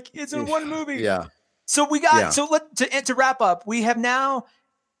 It's like, it's in one movie. Yeah. So we got, to wrap up, we have now,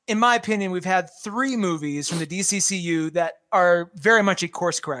 in my opinion, we've had 3 movies from the DCCU that are very much a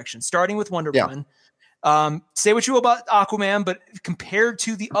course correction, starting with Wonder Woman. Say what you will about Aquaman, but compared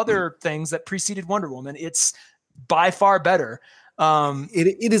to the other things that preceded Wonder Woman, it's by far better.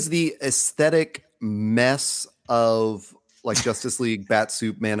 It is the aesthetic mess of like Justice League,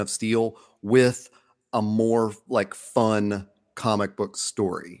 Batsuit, Man of Steel with a more like fun comic book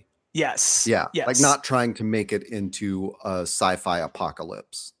story. Yes. Yeah. Yes. Like not trying to make it into a sci-fi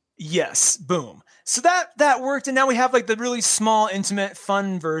apocalypse. Yes. Boom. So that worked. And now we have like the really small, intimate,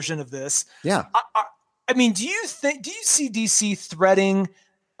 fun version of this. Yeah. I mean, do you see DC threading,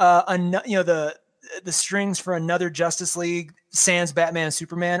 the strings for another Justice League sans Batman and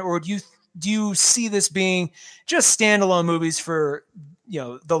Superman? Or do you do you see this being just standalone movies for,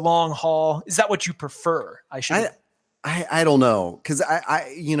 the long haul? Is that what you prefer? I don't know. Cause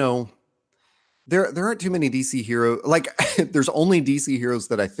there aren't too many DC heroes. Like there's only DC heroes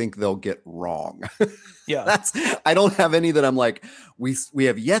that I think they'll get wrong. Yeah. I don't have any that I'm like, we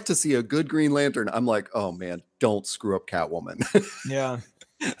have yet to see a good Green Lantern. I'm like, oh man, don't screw up Catwoman. Yeah.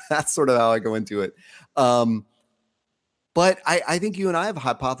 That's sort of how I go into it. But I think you and I have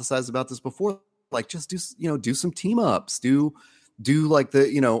hypothesized about this before. Like just do some team ups, do like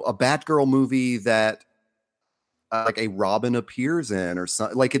a Batgirl movie that like a Robin appears in or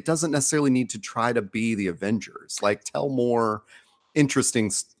something. Like it doesn't necessarily need to try to be the Avengers. Like tell more interesting,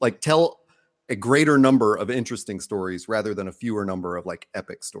 like tell a greater number of interesting stories rather than a fewer number of like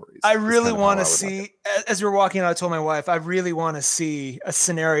epic stories. I really want to see, as we were walking out, I told my wife, I really want to see a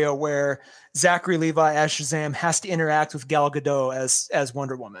scenario where Zachary Levi as Shazam has to interact with Gal Gadot as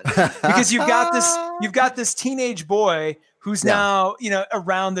Wonder Woman, because you've got this teenage boy who's now,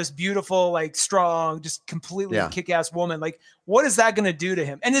 around this beautiful, like strong, just completely kick-ass woman. Like, what is that going to do to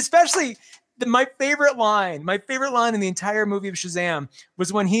him? And especially my favorite line in the entire movie of Shazam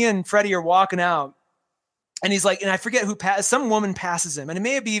was when he and Freddy are walking out and he's like, and I forget who some woman passes him, and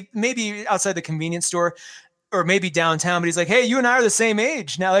it maybe outside the convenience store or maybe downtown, but he's like, hey, you and I are the same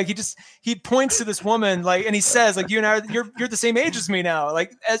age now. Like he points to this woman, like, and he says like, you and I, you're the same age as me now.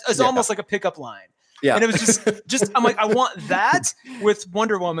 Like as almost like a pickup line. Yeah. And it was just, I'm like, I want that with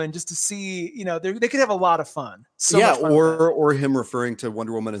Wonder Woman just to see, they could have a lot fun. So much fun or him referring to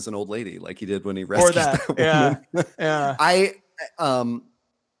Wonder Woman as an old lady, like he did when he rescued that woman. Yeah.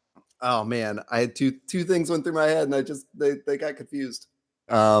 Oh man, I had two things went through my head and they got confused.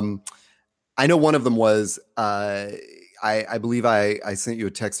 I know one of them was, I believe I sent you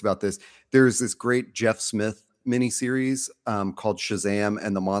a text about this. There's this great Jeff Smith miniseries called Shazam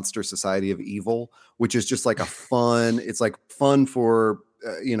and the Monster Society of Evil, which is just like it's like fun for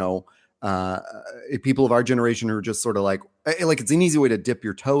people of our generation who are just sort of like it's an easy way to dip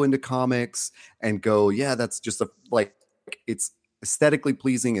your toe into comics and go, yeah, that's just it's aesthetically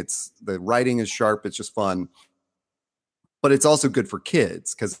pleasing, the writing is sharp, it's just fun, but it's also good for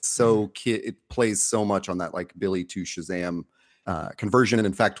kids because it plays so much on that like Billy to Shazam conversion. And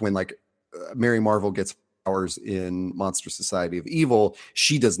in fact, when like Mary Marvel gets powers in Monster Society of Evil,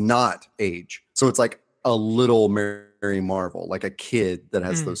 she does not age. So it's like a little Mary Marvel, like a kid that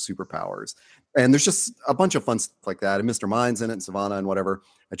has those superpowers. And there's just a bunch of fun stuff like that. And Mr. Mind's in it and Savannah and whatever.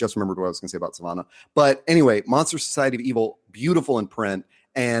 I just remembered what I was going to say about Savannah. But anyway, Monster Society of Evil, beautiful in print.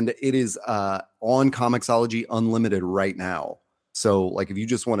 And it is on Comixology Unlimited right now. So like if you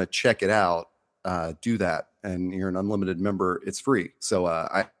just want to check it out, do that. And you're an unlimited member, it's free. So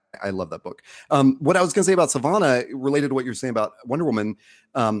I love that book. What I was going to say about Savannah, related to what you're saying about Wonder Woman,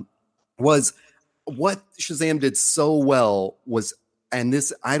 was what Shazam did so well was, and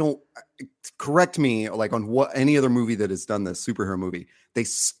this, I don't correct me like on what any other movie that has done this superhero movie, they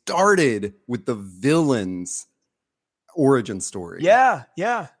started with the villain's origin story. Yeah.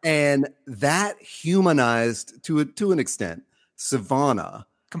 Yeah. And that humanized to an extent Savannah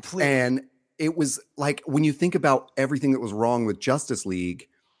completely. And it was like, when you think about everything that was wrong with Justice League,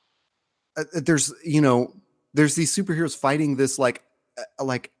 there's these superheroes fighting this like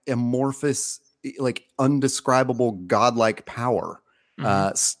amorphous, like undescribable godlike power.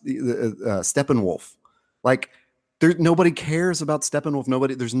 Steppenwolf, like nobody cares about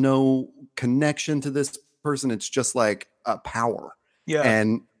Steppenwolf. There's no connection to this person. It's just like a power. Yeah.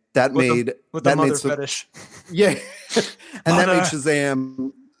 And that made fetish. Yeah. And that made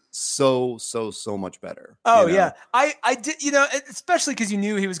Shazam so much better. Oh yeah. I did, especially because you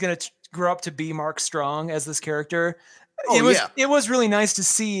knew he was going to grow up to be Mark Strong as this character. It was really nice to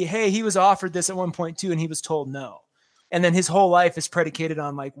see, hey, he was offered this at one point too, and he was told no. And then his whole life is predicated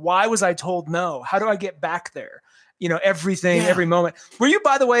on like, why was I told no? How do I get back there? Everything, every moment. Were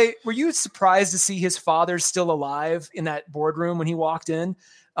you surprised to see his father still alive in that boardroom when he walked in?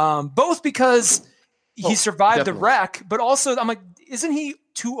 Both because he survived the wreck, but also I'm like, isn't he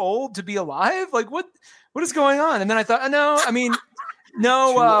too old to be alive? Like what is going on? And then I thought, no,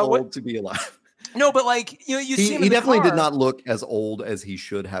 old to be alive. No, but like, you see him he in the definitely car. did not look as old as he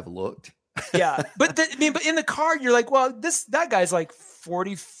should have looked. Yeah. But in the car, you're like, well, that guy's like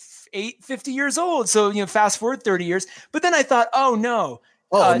 48, 50 years old. So, fast forward 30 years. But then I thought, oh no.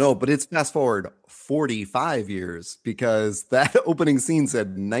 No, but it's fast forward 45 years because that opening scene said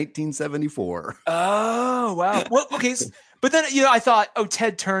 1974. Oh, wow. Well, okay. But then, I thought, oh,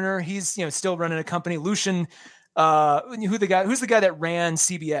 Ted Turner, he's, still running a company. Lucian, who's the guy that ran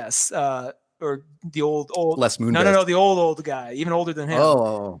CBS, or the old Les Moonves. No, the old guy, even older than him.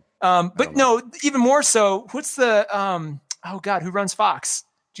 Oh, But no, even more so, what's the oh God, who runs Fox?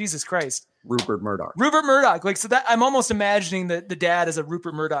 Jesus Christ. Rupert Murdoch. Like, so that I'm almost imagining that the dad is a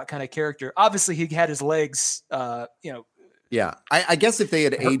Rupert Murdoch kind of character. Obviously he had his legs, Yeah. I guess if they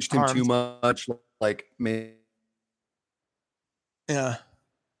had aged him too much, like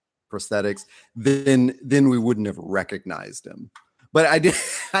prosthetics, then we wouldn't have recognized him. But I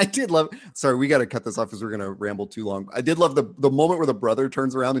did love, sorry, we got to cut this off because we're going to ramble too long. I did love the moment where the brother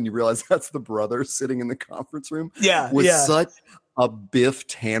turns around and you realize that's the brother sitting in the conference room. Was such a Biff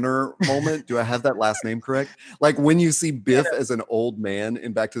Tanner moment. Do I have that last name correct? Like when you see Biff as an old man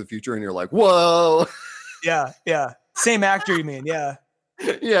in Back to the Future and you're like, whoa. Yeah. Same actor, you mean? Yeah.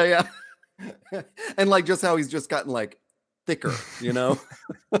 Yeah. And like just how he's just gotten like thicker,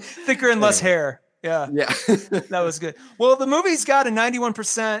 thicker and less hair. Yeah. That was good. Well, the movie's got a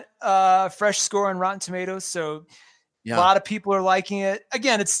 91% fresh score on Rotten Tomatoes, so a lot of people are liking it.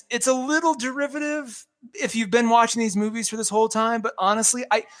 Again, it's a little derivative if you've been watching these movies for this whole time, but honestly,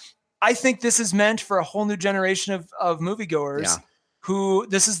 I think this is meant for a whole new generation of moviegoers who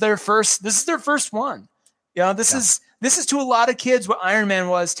this is their first one. This is to a lot of kids what Iron Man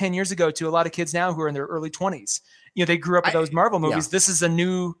was 10 years ago to a lot of kids now who are in their early 20s. They grew up with those Marvel movies. This is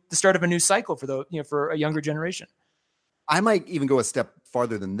the start of a new cycle for a younger generation. I might even go a step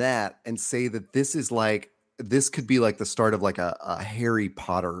farther than that and say that this could be like the start of like a Harry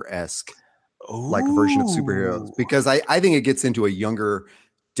Potter-esque like version of superheroes, because I think it gets into a younger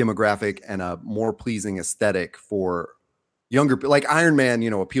demographic and a more pleasing aesthetic for younger, like Iron Man,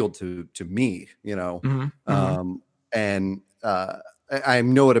 appealed to me, and I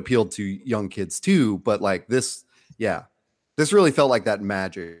know it appealed to young kids too, but like this really felt like that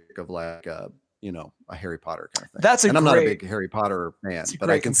magic of like a Harry Potter kind of thing. I'm not a big Harry Potter fan, but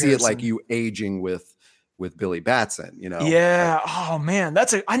I can see it like you aging with Billy Batson, Yeah. Oh man,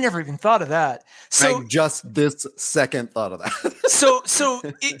 I never even thought of that. So I just this second thought of that. so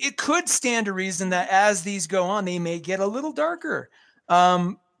it could stand to reason that as these go on, they may get a little darker,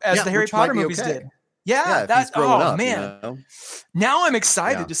 as the Harry Potter movies did. Yeah, that's up, man. Now I'm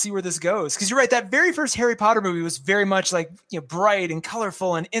excited to see where this goes, because you're right. That very first Harry Potter movie was very much like bright and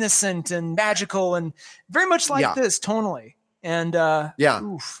colorful and innocent and magical and very much like this tonally. And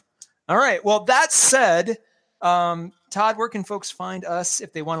oof. All right. Well, that said, Todd, where can folks find us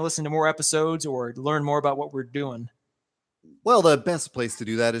if they want to listen to more episodes or learn more about what we're doing? Well, the best place to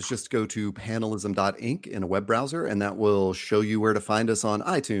do that is just go to panelism.inc in a web browser, and that will show you where to find us on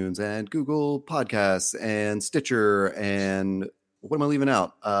iTunes and Google Podcasts and Stitcher and what am I leaving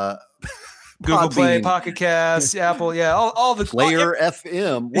out? Google Play, Pocket Casts, Apple, all the Player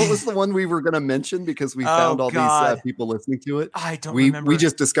FM. What was the one we were going to mention because we found all these people listening to it? I don't remember. We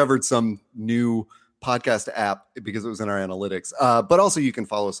just discovered some new podcast app because it was in our analytics. But also you can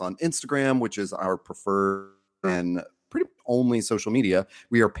follow us on Instagram, which is our preferred and pretty only social media.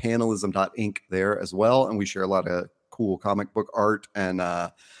 We are panelism.inc there as well, and we share a lot of cool comic book art and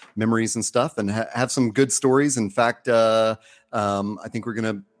memories and stuff, and have some good stories. In fact, I think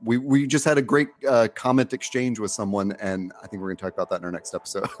we just had a great comment exchange with someone, and I think we're gonna talk about that in our next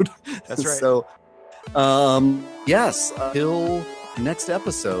episode. That's right. So yes, until next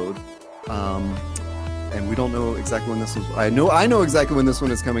episode, and we don't know exactly when this was. I know exactly when this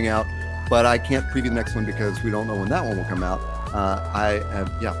one is coming out, but I can't preview the next one because we don't know when that one will come out.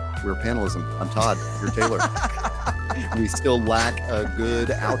 We're Panelism. I'm Todd. You're Taylor. We still lack a good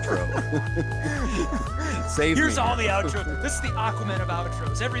outro. Here's all the outros. This is the Aquaman of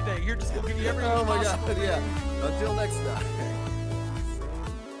outros. Everything. We'll give you everything. Oh my God. Yeah. Until next time.